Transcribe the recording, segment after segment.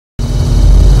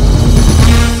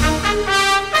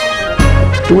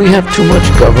Do we have too much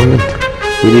government?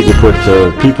 We need to put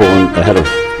people ahead of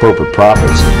corporate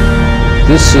profits.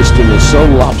 This system is so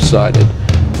lopsided.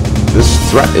 This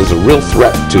threat is a real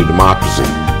threat to democracy.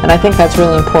 And I think that's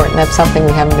really important. That's something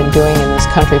we haven't been doing in this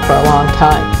country for a long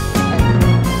time.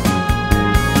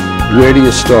 Where do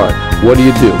you start? What do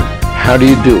you do? How do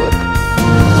you do it?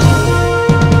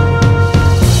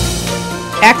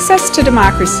 Access to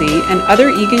Democracy and other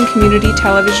Eagan community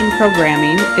television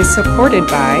programming is supported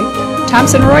by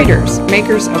Thomson Reuters,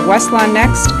 makers of Westlaw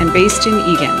Next and based in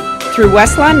Eagan. Through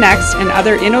Westlaw Next and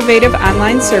other innovative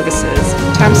online services,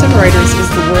 Thomson Reuters is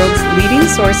the world's leading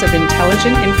source of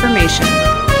intelligent information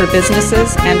for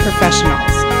businesses and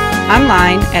professionals.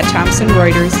 Online at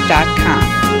thomsonreuters.com.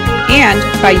 And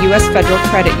by U.S. Federal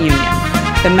Credit Union,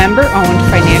 the member-owned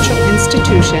financial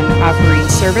institution offering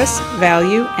service,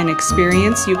 value, and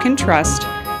experience you can trust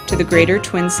to the greater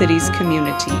Twin Cities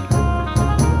community.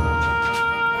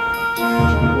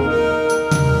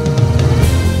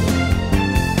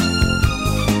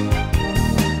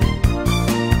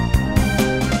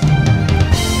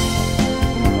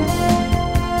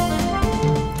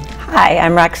 Hi,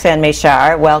 I'm Roxanne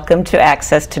Meshar. Welcome to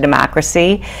Access to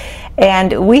Democracy.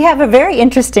 And we have a very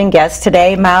interesting guest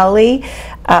today, Mouli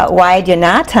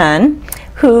Vaidyanathan,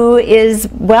 who is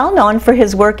well known for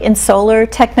his work in solar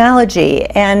technology.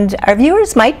 And our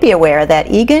viewers might be aware that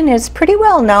Eagan is pretty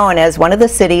well known as one of the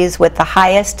cities with the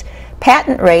highest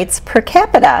patent rates per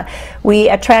capita. We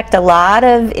attract a lot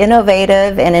of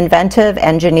innovative and inventive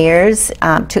engineers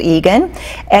to Eagan,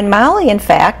 and Mouli, in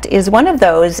fact, is one of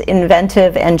those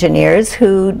inventive engineers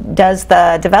who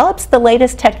develops the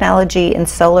latest technology in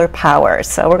solar power.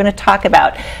 So we're going to talk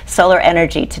about solar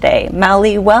energy today.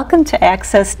 Mouli, welcome to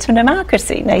Access to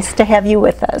Democracy. Nice to have you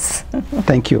with us.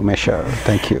 Thank you, Meshar.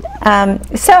 Thank you.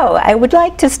 So I would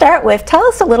like to start with, tell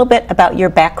us a little bit about your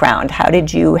background. How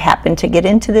did you happen to get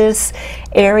into this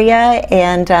area,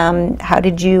 and how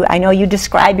did you, I know you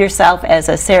describe yourself as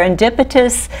a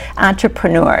serendipitous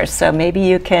entrepreneur, so maybe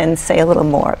you can say a little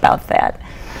more about that.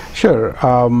 Sure.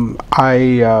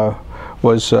 I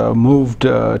was moved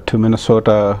to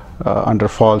Minnesota under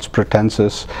false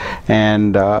pretenses,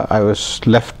 and I was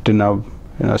left in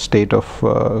a state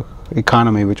of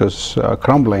economy which was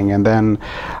crumbling, and then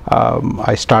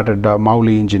I started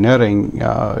Mouli Engineering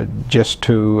just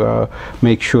to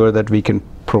make sure that we can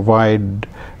provide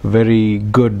very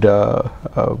good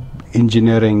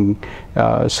engineering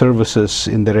services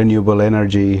in the renewable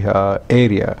energy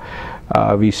area.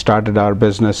 We started our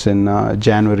business in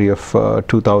January of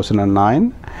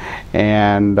 2009,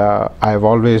 and I've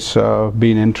always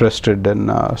been interested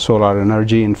in solar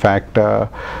energy. In fact,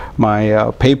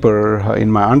 my paper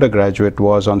in my undergraduate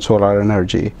was on solar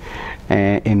energy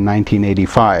in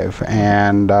 1985,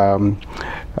 and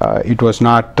it was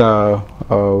not a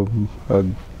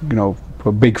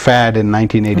big fad in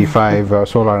 1985.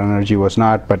 Solar energy was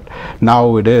not, but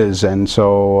now it is, and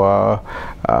so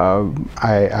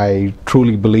I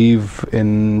truly believe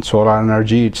in solar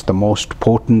energy. It's the most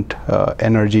potent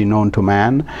energy known to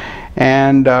man,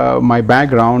 and my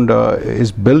background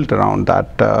is built around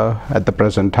that at the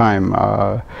present time.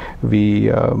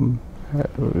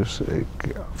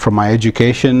 From my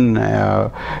education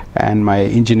and my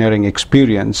engineering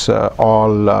experience,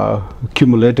 all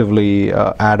cumulatively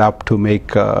add up to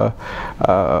make a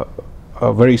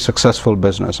very successful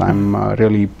business. I'm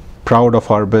really proud of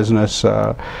our business,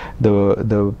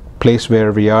 the place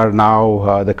where we are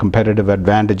now, the competitive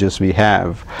advantages we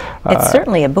have. It's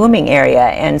certainly a booming area,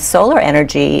 and solar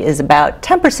energy is about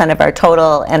 10% of our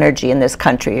total energy in this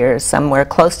country, or somewhere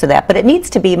close to that, but it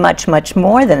needs to be much, much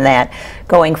more than that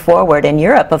going forward. And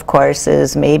Europe, of course,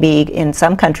 is maybe in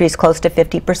some countries close to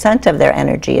 50% of their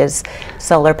energy is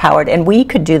solar powered, and we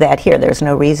could do that here. There's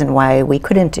no reason why we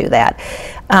couldn't do that.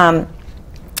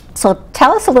 So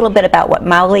tell us a little bit about what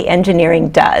Mouli Engineering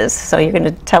does. So you're going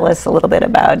to tell us a little bit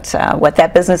about what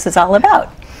that business is all about.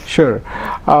 Sure.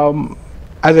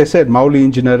 As I said, Mouli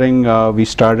Engineering, we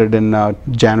started in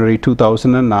January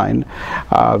 2009.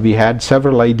 We had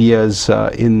several ideas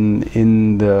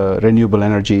in the renewable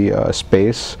energy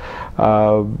space.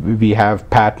 We have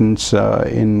patents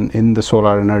in the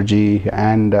solar energy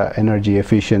and energy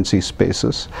efficiency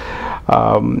spaces.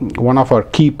 One of our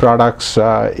key products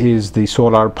is the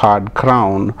solar pod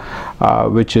crown,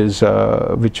 which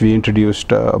we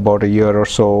introduced about a year or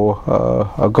so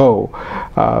ago,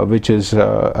 which is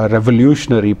a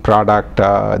revolutionary product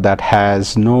that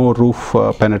has no roof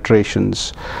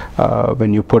penetrations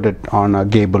when you put it on a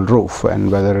gable roof,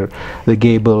 and whether the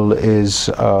gable is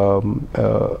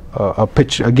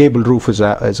a gable roof is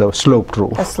a sloped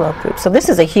roof. A sloped roof. So this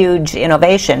is a huge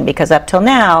innovation, because up till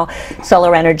now,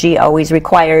 solar energy always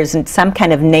requires some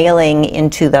kind of nailing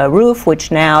into the roof,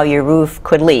 which now your roof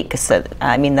could leak. So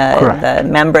I mean, the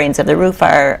membranes of the roof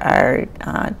are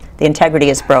the integrity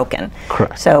is broken.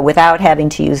 Correct. So without having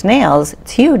to use nails,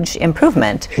 it's a huge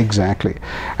improvement. Exactly,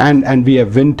 and we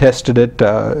have wind tested it,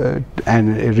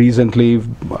 and recently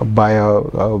by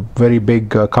a very big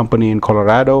company in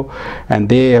Colorado, and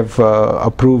they have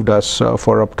approved us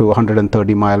for up to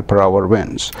 130 mile/hour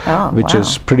winds, which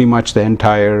is pretty much the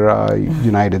entire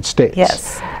United States.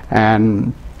 Yes.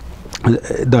 And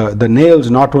the nails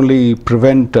not only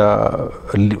prevent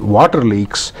water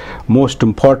leaks, most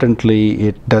importantly,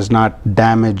 it does not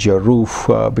damage your roof,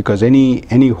 because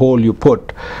any hole you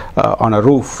put on a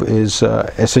roof is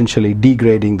essentially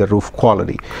degrading the roof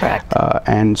quality. Correct.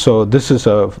 And so this is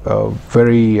a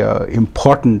very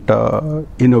important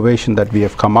innovation that we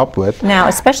have come up with. Now,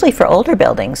 especially for older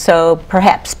buildings, so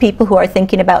perhaps people who are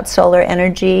thinking about solar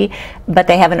energy, but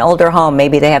they have an older home,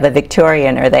 maybe they have a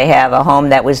Victorian, or they have a home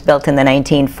that was built in the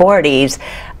 1940s,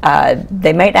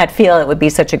 they might not feel it would be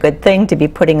such a good thing to be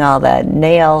putting all the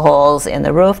nail holes in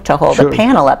the roof to hold a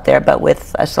panel up there, but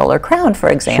with a solar crown, for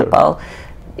example,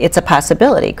 it's a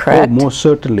possibility, correct? Oh, most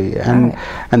certainly, and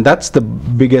that's the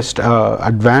biggest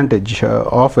advantage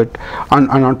of it.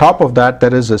 On top of that,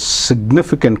 there is a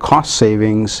significant cost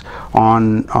savings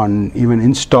on even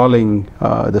installing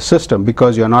the system,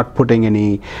 because you're not putting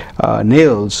any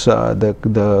nails.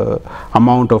 The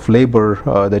amount of labor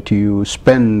that you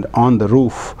spend on the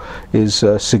roof is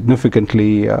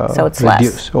significantly so it's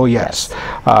reduced. less. Oh yes,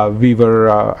 we were.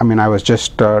 I mean, I was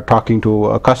just talking to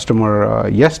a customer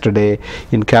yesterday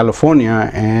in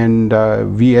California, and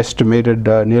we estimated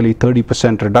nearly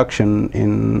 30% reduction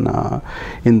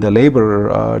in the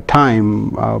labor time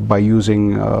by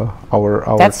using our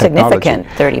That's technology. Significant,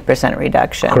 30%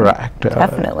 reduction. Correct.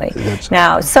 Definitely.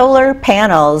 Now, solar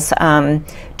panels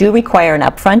do require an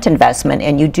upfront investment,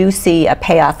 and you do see a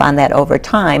payoff on that over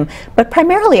time, but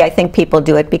primarily I think people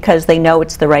do it because they know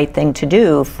it's the right thing to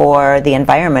do for the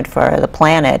environment, for the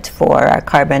planet, for our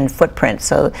carbon footprint.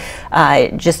 So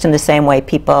just in the same way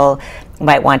people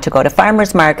might want to go to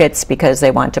farmers markets because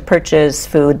they want to purchase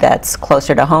food that's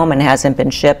closer to home and hasn't been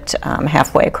shipped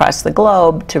halfway across the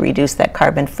globe to reduce that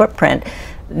carbon footprint,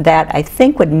 that I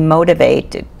think would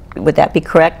motivate. Would that be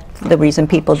correct, the reason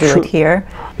people do it here?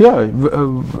 Yeah,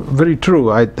 very true.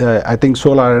 I think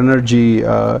solar energy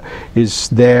is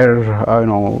there,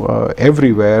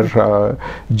 everywhere.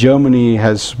 Germany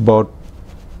has about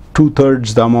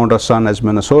 2/3 the amount of sun as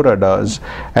Minnesota does,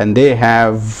 and they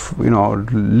have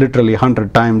literally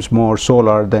 100 times more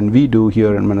solar than we do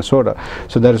here in Minnesota.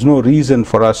 So there is no reason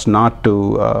for us not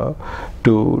to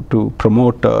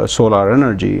promote solar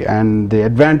energy. And the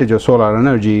advantage of solar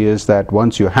energy is that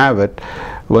once you have it,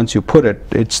 once you put it,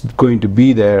 it's going to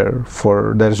be there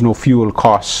there's no fuel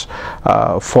costs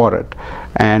for it,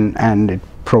 and it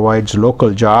provides local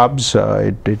jobs.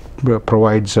 It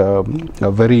provides a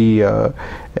very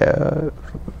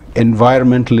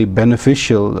environmentally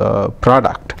beneficial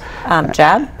product.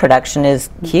 Job production is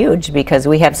huge, because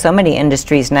we have so many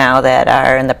industries now that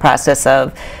are in the process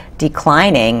of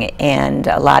declining, and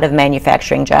a lot of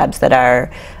manufacturing jobs that are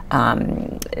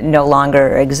no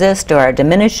longer exist or are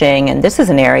diminishing, and this is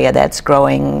an area that's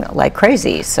growing like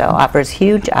crazy, so offers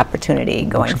huge opportunity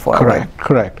going forward.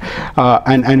 Correct.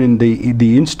 And in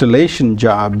the installation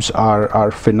jobs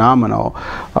are phenomenal.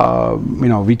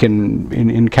 We can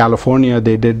in California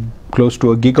they did close to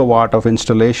 1 gigawatt of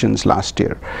installations last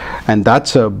year, and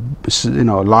that's a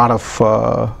lot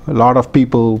of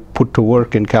people put to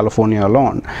work in California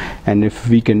alone. And if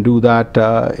we can do that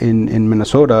in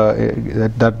Minnesota,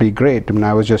 that'd be great. I mean,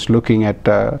 I was just looking at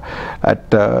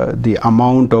the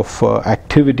amount of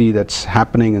activity that's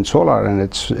happening in solar, and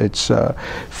it's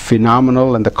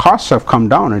phenomenal, and the costs have come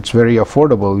down. It's very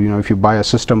affordable. If you buy a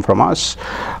system from us,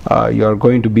 you're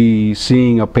going to be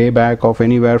seeing a payback of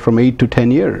anywhere from 8 to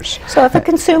 10 years. So if a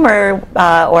consumer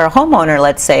or a homeowner,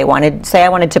 let's say, I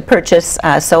wanted to purchase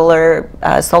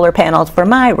solar panels for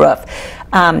my roof,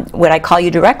 would I call you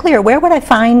directly, or where would I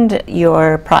find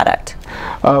your product?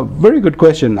 Very good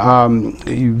question.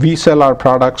 We sell our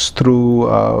products through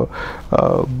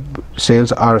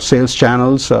our sales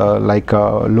channels like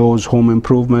Lowe's Home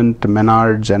Improvement,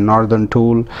 Menards, and Northern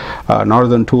Tool.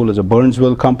 Northern Tool is a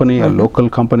Burnsville company, a local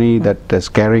company that is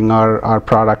carrying our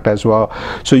product as well.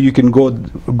 So you can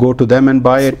go to them and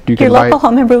buy it. Your local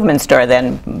home improvement store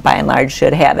then, by and large,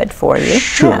 should have it for you.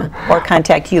 Sure. Yeah. Or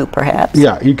contact you, perhaps.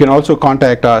 Yeah, you can also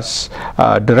contact us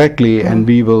directly, and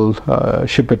we will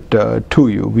ship it to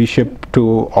you. We ship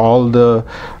to all the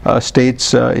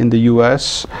states in the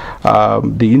U.S.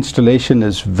 The installation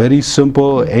is very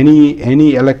simple.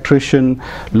 Any electrician,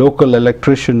 local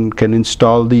electrician, can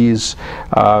install these.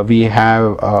 We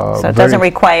have so it doesn't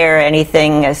require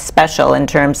anything special in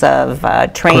terms of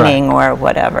training or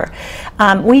whatever.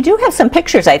 We do have some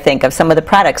pictures, I think, of some of the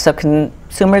products, so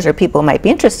consumers or people who might be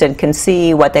interested can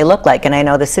see what they look like. And I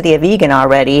know the City of Eagan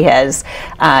already has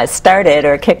started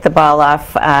or kicked the ball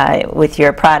off with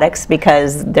your products,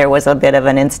 because there was a bit of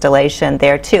an installation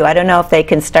there too. I don't know if they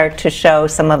can start to show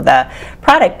some of the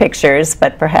product pictures,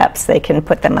 but perhaps they can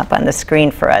put them up on the screen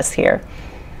for us here.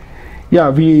 Yeah,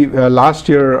 we last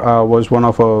year was one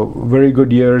of very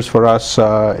good years for us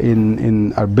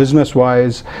in our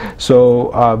business-wise.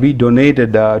 So we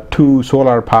donated 2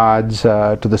 solar pods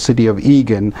to the City of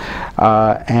Eagan,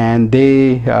 and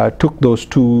they took those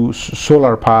 2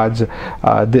 solar pods. These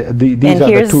are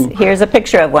the 2. Here's a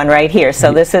picture of one right here.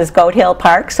 So this is Goat Hill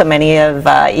Park. So many of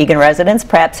Eagan residents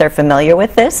perhaps are familiar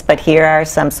with this, but here are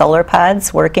some solar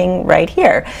pods working right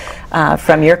here.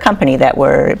 From your company that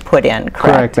were put in,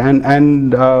 correct?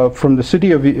 And from the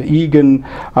City of Eagan,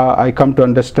 I come to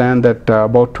understand that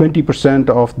about 20%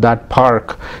 of that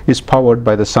park is powered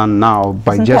by the sun now,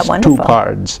 by just 2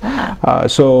 pods.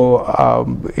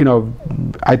 Wow. You know,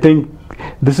 I think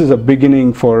this is a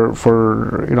beginning for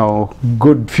you know,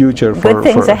 good future. Good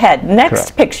things ahead.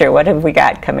 Next picture, what have we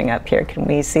got coming up here? Can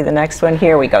we see the next one?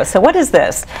 Here we go. So what is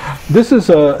this? This is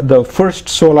the first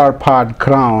solar pod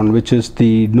crown, which is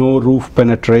the no roof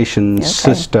penetration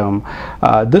system.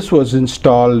 This was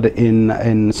installed in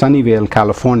Sunnyvale,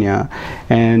 California,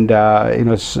 and you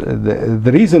know,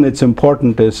 the reason it's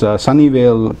important is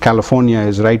Sunnyvale, California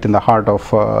is right in the heart of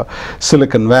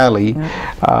Silicon Valley,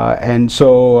 and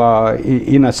so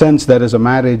in a sense there is a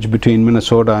marriage between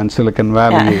Minnesota and Silicon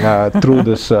Valley through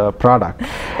this product.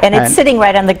 And it's sitting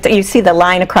right on the, you see the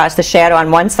line across the shadow on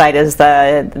one side is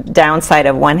the downside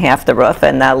of one half the roof,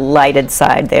 and the lighted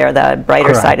side there, the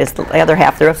brighter side, is the other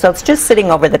half the roof. So it's just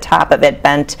sitting over the top of it,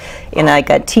 bent in like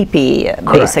a teepee,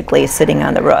 basically sitting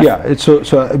on the roof. Yeah,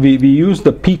 so we use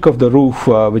the peak of the roof,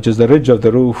 which is the ridge of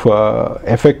the roof,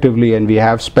 effectively, and we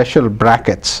have special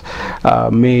brackets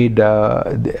made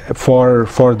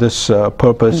for this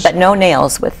purpose. But no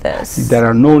nails with this. There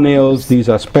are no nails. These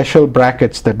are special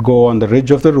brackets that go on the ridge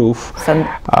of the roof. So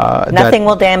nothing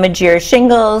will damage your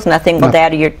shingles, nothing will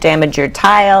damage your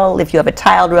tile. If you have a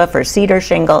tiled roof or cedar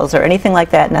shingles or anything like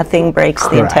that, nothing breaks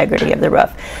the integrity of the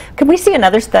roof. Can we see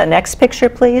the next picture,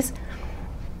 please?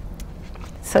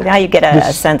 So now you get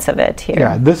a sense of it here.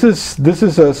 Yeah, this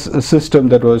is a system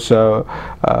that was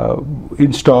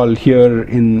installed here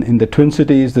in the Twin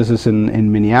Cities. This is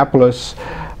in Minneapolis,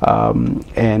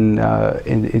 and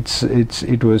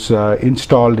it was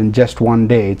installed in just one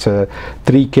day. It's a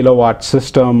 3 kilowatt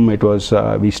system. It was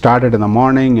we started in the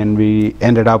morning and we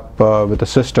ended up with a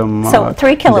system. So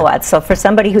 3 kilowatts. So for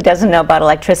somebody who doesn't know about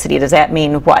electricity, does that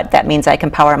mean what? That means I can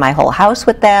power my whole house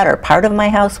with that, or part of my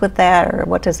house with that, or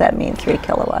what does that mean, 3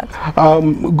 kilowatts?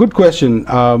 Good question.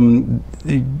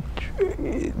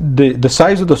 The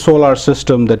size of the solar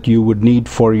system that you would need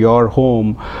for your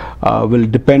home will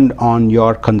depend on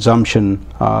your consumption.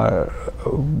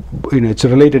 You know, it's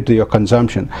related to your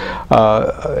consumption.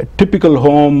 Typical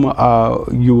home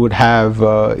you would have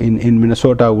in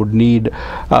Minnesota would need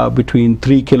between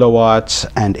 3 kilowatts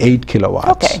and 8 kilowatts.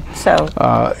 Okay, so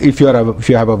if you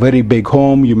have a very big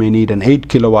home, you may need an 8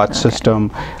 kilowatt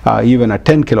system, even a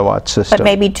 10 kilowatt system. But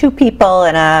maybe 2 people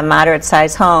in a moderate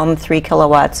size home, 3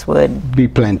 kilowatts would be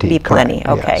plenty.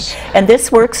 Okay. Yes. And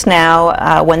this works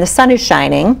now when the sun is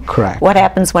shining. Correct. What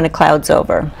happens when it clouds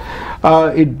over?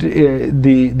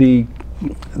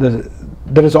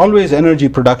 There is always energy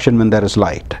production when there is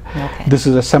light. Okay. This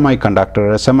is a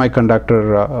semiconductor. A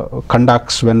semiconductor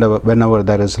conducts whenever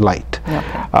there is light. Okay.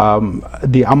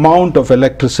 The amount of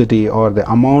electricity or the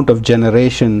amount of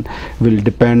generation will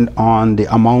depend on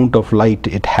the amount of light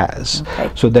it has.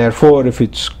 Okay. So therefore, if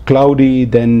it's cloudy,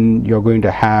 then you're going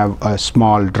to have a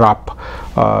small drop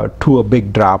to a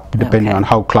big drop, depending on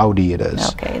how cloudy it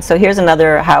is. Okay, so here's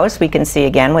another house we can see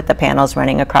again with the panels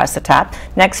running across the top.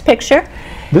 Next picture.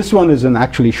 This one is in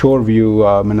actually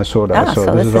Shoreview, Minnesota. Oh,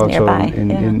 so this is also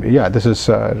nearby. This is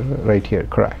right here,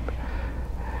 correct.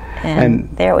 And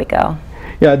there we go.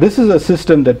 Yeah, this is a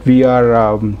system that we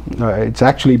are, it's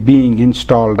actually being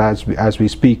installed as we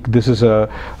speak. This is a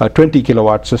 20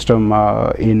 kilowatt system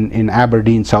in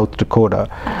Aberdeen, South Dakota.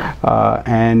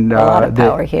 And a lot of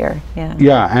power here,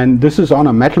 Yeah, and this is on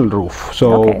a metal roof.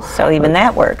 So, okay, so even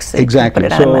that works. Exactly.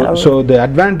 So the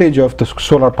advantage of the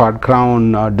solar pod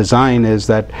crown design is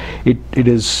that it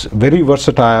is very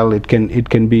versatile. It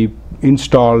can be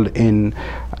installed in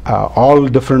all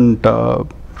different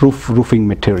roofing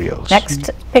materials. Next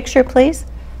picture, please.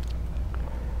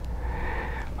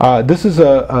 This is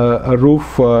a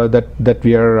roof that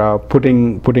we are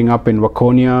putting up in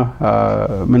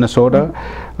Waconia, Minnesota.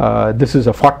 This is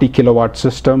a 40 kilowatt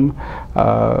system.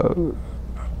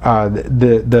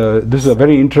 This is a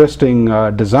very interesting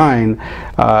design.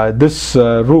 This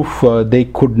roof, they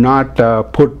could not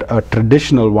put a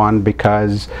traditional one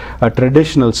because a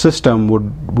traditional system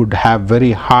would have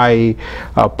very high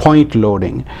point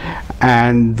loading.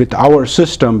 And with our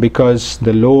system, because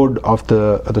the load of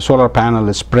the solar panel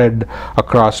is spread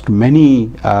across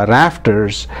many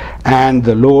rafters and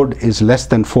the load is less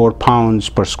than 4 pounds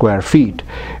per square feet,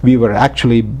 we were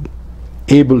actually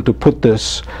able to put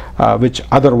this, which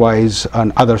otherwise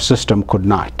another system could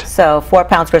not. So 4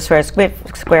 pounds per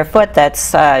square foot,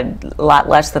 that's a lot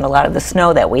less than a lot of the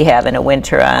snow that we have in a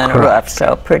winter on a roof,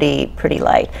 so pretty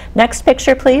light. Next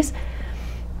picture, please.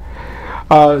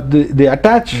 Why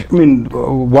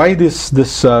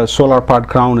this solar pod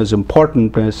crown is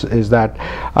important is that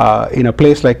in a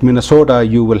place like Minnesota,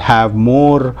 you will have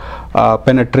more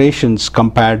penetrations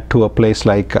compared to a place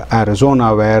like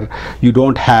Arizona, where you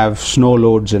don't have snow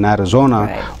loads in Arizona,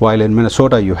 right, while in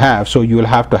Minnesota you have. So you will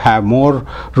have to have more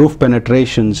roof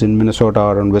penetrations in Minnesota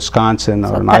or in Wisconsin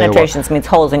or in Iowa. Penetrations means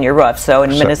holes in your roof. So in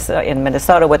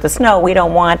Minnesota with the snow, we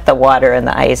don't want the water and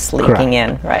the ice leaking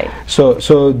in, right? So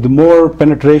the more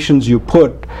penetrations you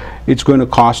put, it's going to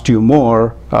cost you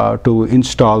more to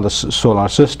install the solar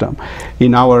system.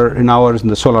 In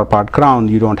the solar pod crown,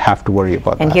 you don't have to worry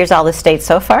about that. And here's all the states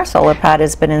so far. Solar pod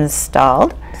has been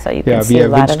installed, so you can see we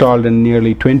have installed in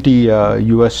nearly 20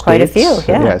 U.S. states. Quite a few,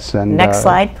 yeah. Yes. And next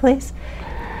slide, please.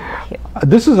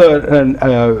 This is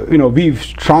we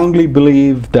strongly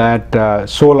believe that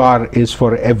solar is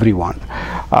for everyone,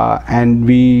 and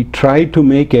we try to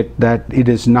make it that it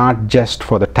is not just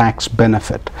for the tax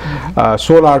benefit.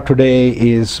 Solar today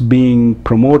is being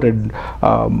promoted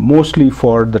mostly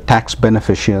for the tax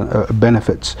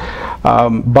benefits.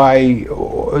 By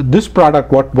this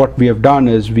product, what we have done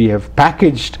is we have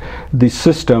packaged the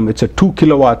system. It's a 2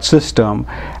 kilowatt system,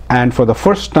 and for the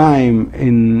first time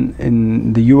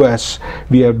in the US,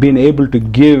 we have been able to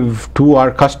give to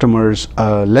our customers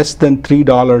less than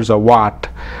 $3 a watt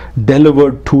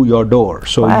delivered to your door.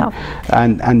 So, wow.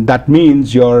 and that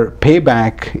means your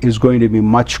payback is going to be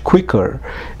much quicker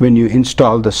when you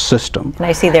install the system. And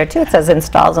I see there too, it says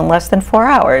installs in less than 4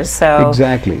 hours. So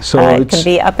exactly. So it can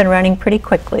be up and running pretty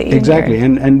quickly. Exactly.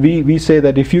 And we say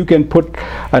that if you can put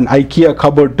an IKEA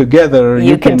cupboard together,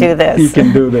 you can do this. You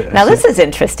can do this. Now this is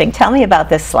interesting. Tell me about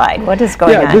this slide. What is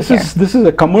going on here? This is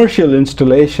a commercial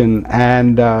installation,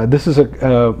 and this is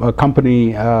a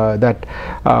company that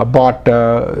bought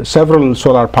several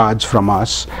solar pods from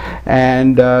us,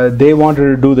 and they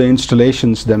wanted to do the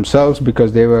installations themselves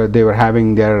because they were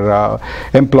having their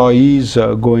employees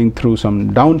going through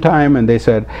some downtime, and they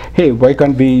said, hey, why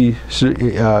can't we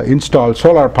install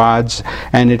solar pods,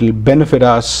 and it'll benefit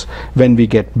us when we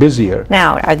get busier.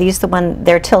 Now, are these the one,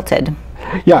 they're tilted?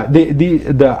 Yeah,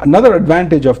 the another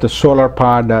advantage of the solar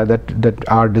pod that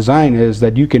our design is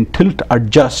that you can tilt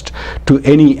adjust to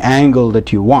any angle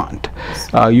that you want.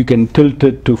 You can tilt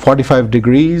it to 45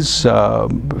 degrees. So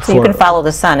you can follow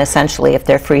the sun essentially if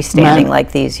they're freestanding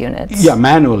like these units. Yeah,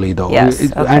 manually though. Yes,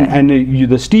 okay. And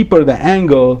the steeper the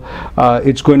angle,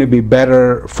 it's going to be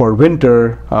better for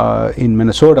winter in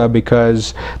Minnesota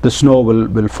because the snow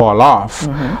will fall off,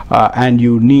 and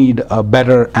you need a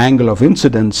better angle of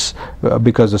incidence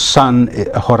because the sun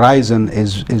horizon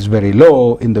is very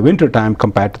low in the winter time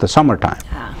compared to the summertime.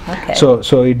 Okay.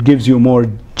 So it gives you more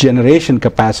generation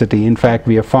capacity. In fact,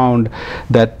 we have found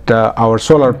that our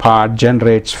solar pod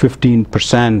generates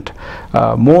 15%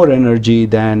 more energy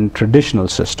than traditional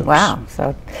systems. Wow.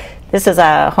 So this is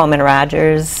a home in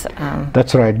Rogers.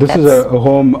 That's right. This is a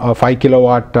home, a 5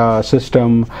 kilowatt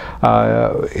system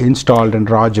installed in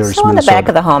Rogers, So on Minnesota. the back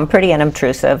of the home, pretty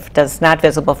unobtrusive, not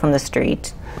visible from the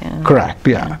street. Yeah. Correct,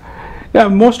 yeah. Yeah,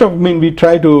 we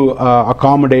try to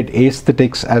accommodate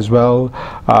aesthetics as well.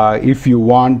 If you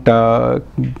want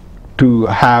to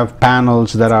have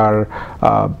panels that are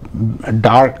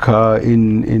dark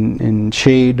in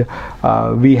shade,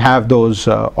 we have those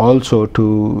also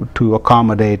to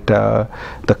accommodate the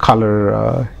color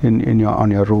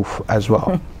on your roof as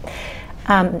well.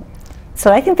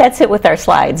 So I think that's it with our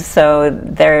slides. So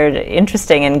they're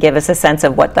interesting and give us a sense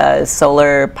of what the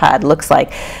solar pod looks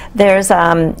like. There's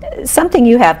something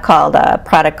you have called a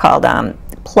product called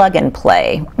Plug and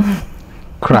Play.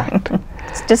 Correct.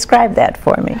 Describe that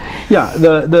for me. Yeah,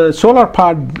 the solar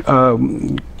pod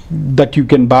that you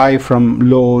can buy from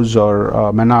Lowe's or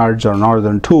Menards or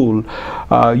Northern Tool,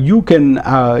 you can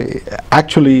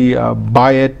actually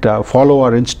buy it, follow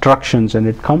our instructions, and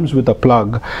it comes with a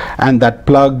plug, and that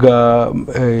plug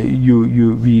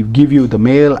we give you the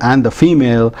male and the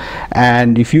female,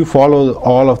 and if you follow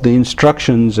all of the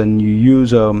instructions and you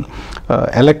use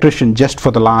electrician just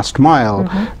for the last mile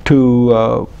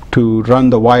to run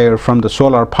the wire from the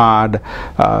solar pod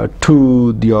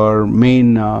to your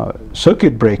main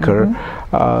circuit breaker,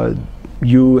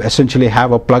 you essentially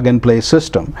have a plug-and-play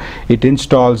system. It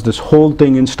installs, this whole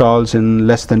thing installs in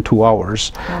less than 2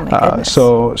 hours. Oh my goodness.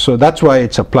 So that's why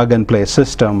it's a plug-and-play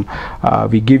system.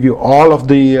 We give you all of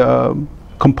the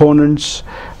components.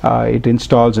 It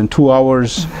installs in 2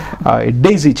 hours. It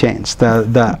daisy chains.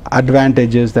 The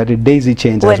advantage is that it daisy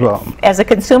chains as well. As a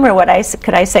consumer,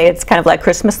 could I say it's kind of like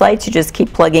Christmas lights? You just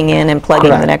keep plugging in and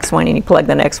plugging the next one, and you plug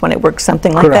the next one. It works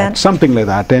something like that? Something like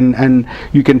that. And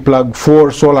you can plug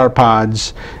 4 solar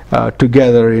pods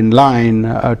together in line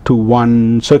to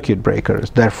one circuit breaker.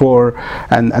 Therefore,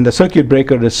 and the circuit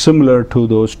breaker is similar to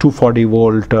those 240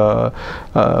 volt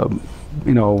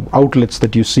outlets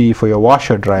that you see for your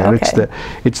washer dryer. Okay.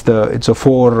 It's a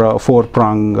four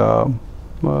prong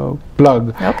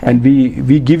plug, okay. And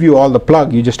we give you all the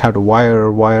plug. You just have to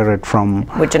wire it from,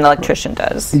 which an electrician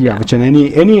does. Yeah, which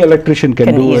any electrician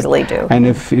can do easily do. And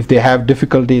if they have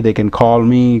difficulty, they can call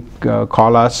me,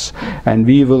 call us, and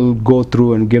we will go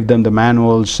through and give them the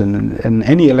manuals. And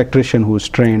any electrician who's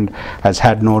trained has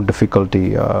had no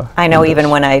difficulty. I know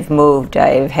even when I've moved,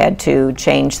 I've had to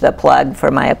change the plug for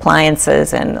my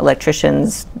appliances, and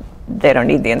electricians, they don't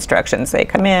need the instructions. They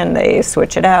come in, they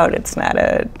switch it out. It's not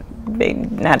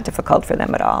difficult for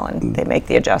them at all, and they make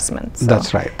the adjustments. So.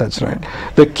 That's right.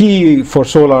 The key for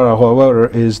solar, however,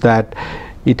 is that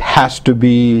it has to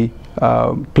be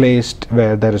placed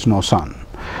where there is no sun.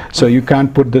 So you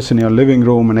can't put this in your living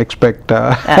room and expect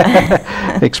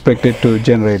expect it to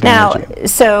generate energy. Now,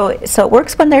 so it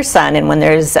works when there's sun, and when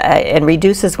there's and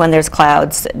reduces when there's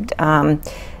clouds.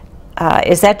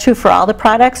 Is that true for all the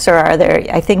products, or are there?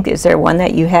 I think, is there one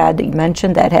that you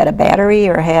mentioned that had a battery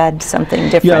or had something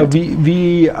different? Yeah,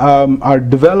 we are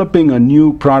developing a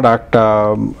new product,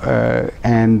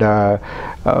 and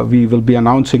we will be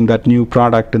announcing that new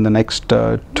product in the next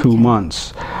 2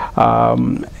 months.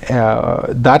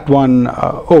 That one,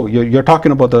 you're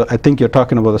talking about I think you're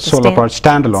talking about the solar part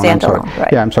standalone. I'm sorry.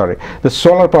 Right. Yeah, I'm sorry. The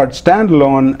solar part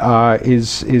standalone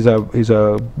is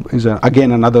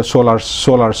again another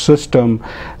solar system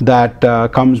that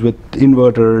comes with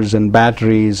inverters and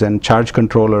batteries and charge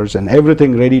controllers and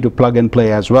everything ready to plug and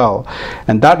play as well.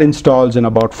 And that installs in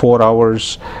about 4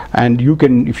 hours. And you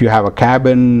can, if you have a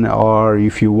cabin or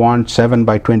if you want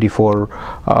 7x24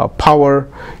 power,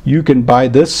 you can buy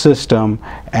this system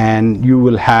and you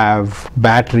will have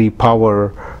battery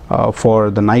power for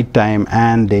the nighttime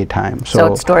and daytime.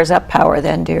 So it stores up power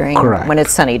then during, when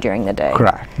it's sunny during the day.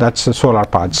 Correct. That's the solar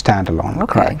pod standalone.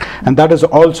 Okay. Correct. And that is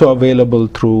also available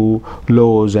through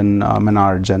Lowe's and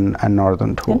Menards and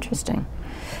Northern Tool. Interesting.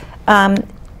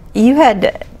 You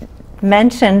had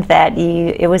mentioned that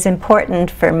it was important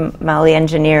for Mouli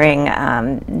Engineering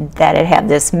that it had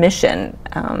this mission.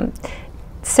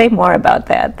 Say more about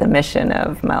that, the mission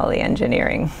of Mouli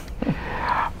Engineering.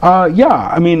 Yeah,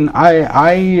 I mean,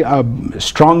 I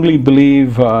strongly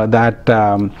believe that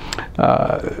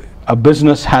a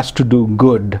business has to do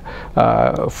good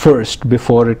first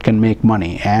before it can make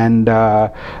money, and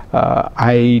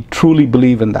I truly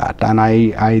believe in that. And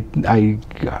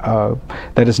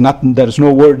there is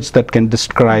no words that can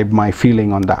describe my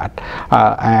feeling on that.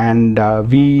 And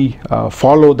we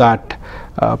follow that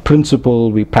principle.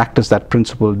 We practice that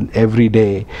principle every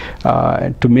day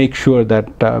to make sure that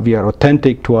we are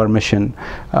authentic to our mission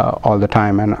all the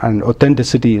time, and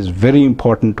authenticity is very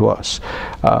important to us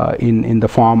in the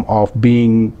form of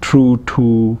being true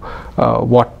to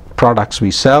what products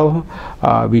we sell.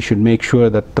 We should make sure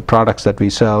that the products that we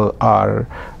sell are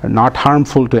not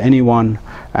harmful to anyone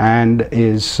and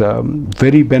is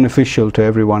very beneficial to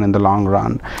everyone in the long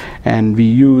run. And we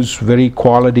use very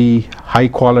high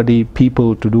quality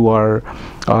people to do our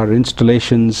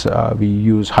installations. We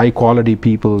use high quality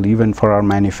people even for our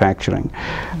manufacturing.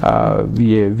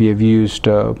 We have used,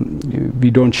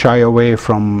 we don't shy away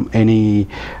from any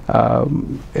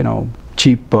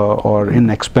cheap or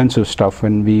inexpensive stuff,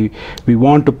 and we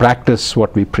want to practice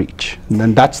what we preach. And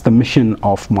then that's the mission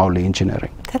of Mouli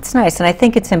Engineering. That's nice, and I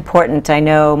think it's important. I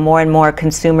know more and more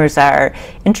consumers are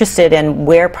interested in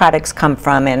where products come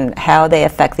from and how they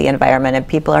affect the environment, and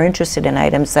people are interested in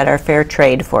items that are fair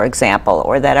trade, for example,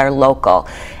 or that are local.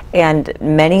 And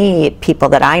many people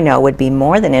that I know would be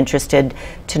more than interested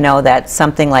to know that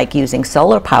something like using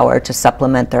solar power to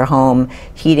supplement their home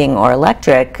heating or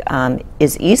electric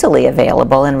is easily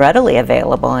available and readily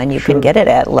available, and you can get it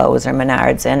at Lowe's or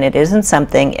Menards, and it isn't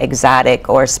something exotic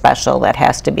or special that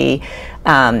has to be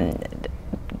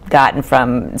gotten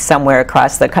from somewhere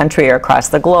across the country or across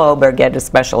the globe or get a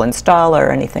special installer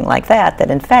or anything like that,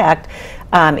 that in fact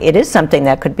it is something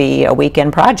that could be a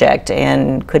weekend project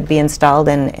and could be installed,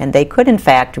 and they could in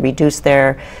fact reduce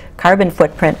their carbon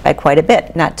footprint by quite a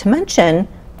bit. Not to mention,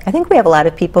 I think we have a lot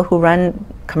of people who run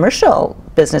commercial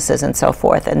businesses and so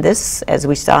forth, and this, as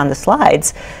we saw on the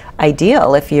slides,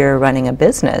 ideal if you're running a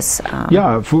business.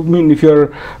 Yeah, if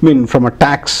you're, from a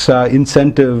tax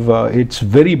incentive, it's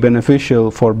very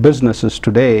beneficial for businesses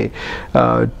today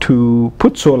to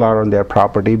put solar on their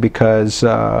property, because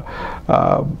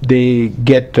they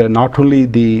get not only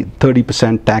the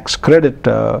 30% tax credit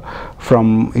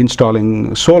from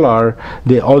installing solar,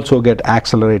 they also get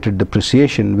accelerated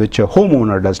depreciation, which a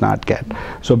homeowner does not get.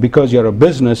 So because you're a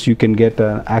business, you can get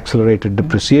an accelerated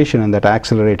depreciation, and that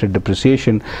accelerated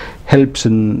depreciation helps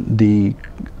in the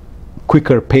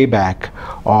quicker payback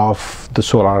of the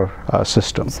solar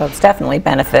system. So it's definitely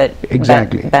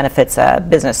benefits a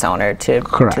business owner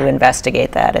to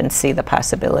investigate that and see the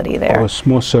possibility there.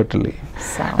 Most certainly.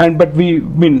 So. But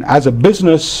as a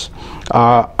business,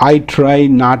 I try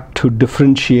not to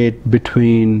differentiate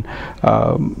between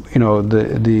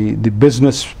the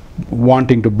business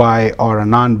wanting to buy or a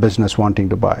non-business wanting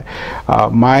to buy.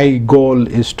 My goal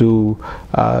is to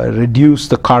reduce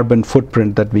the carbon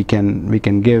footprint that we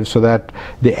can give, so that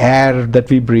the air that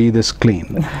we breathe is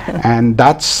clean. And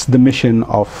that's the mission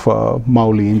of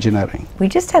Mouli Engineering. We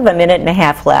just have a minute and a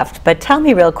half left, but tell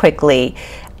me real quickly,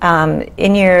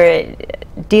 in your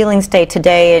dealings day to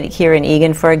day here in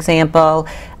Eagan, for example,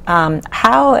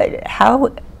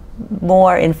 how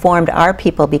more informed are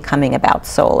people becoming about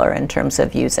solar in terms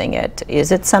of using it?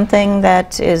 Is it something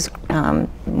that is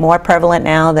more prevalent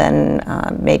now than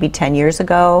maybe 10 years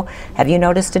ago? Have you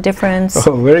noticed a difference?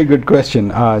 Oh, very good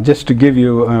question. Just to give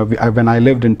you, when I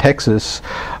lived in Texas,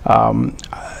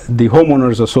 the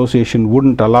homeowners association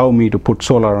wouldn't allow me to put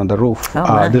solar on the roof.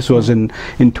 This was in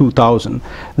 2000.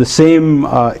 The same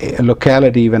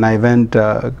locality, when I went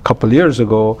a couple years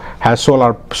ago, has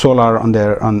solar on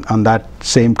that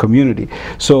same community.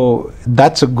 So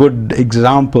that's a good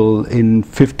example. In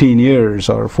 15 years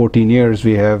or 14 years,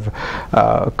 we have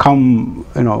come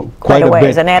quite a bit.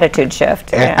 It's an attitude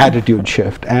shift. Attitude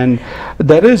shift. And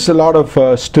there is a lot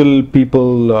of still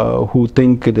people who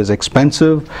think it is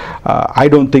expensive. I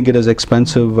don't think it is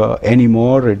expensive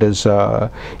anymore. It is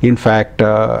in fact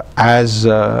as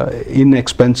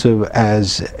inexpensive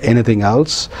as anything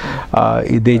else.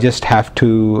 They just have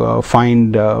to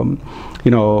find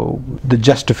the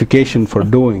justification for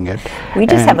doing it. We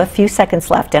just have a few seconds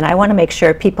left, and I want to make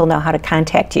sure people know how to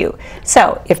contact you.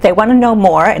 So if they want to know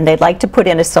more and they'd like to put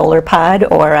in a solar pod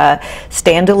or a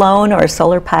standalone or a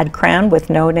solar pod crown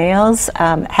with no nails,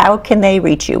 how can they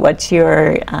reach you? What's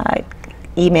your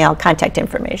email contact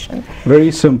information?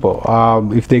 Very simple.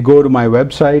 If they go to my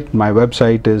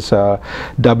website is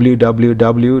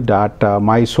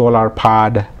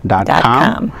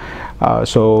www.mysolarpod.com.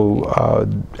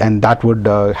 And that would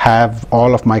have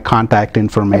all of my contact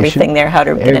information. Everything there, how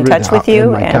to get in touch with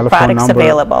you, and products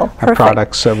available. Perfect.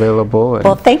 Products available.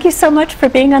 Well, thank you so much for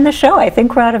being on the show. I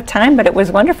think we're out of time, but it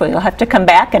was wonderful. You'll have to come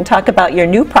back and talk about your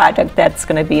new product that's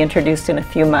going to be introduced in a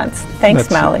few months. Thanks,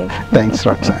 Mouli. Thanks,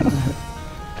 Roxanne.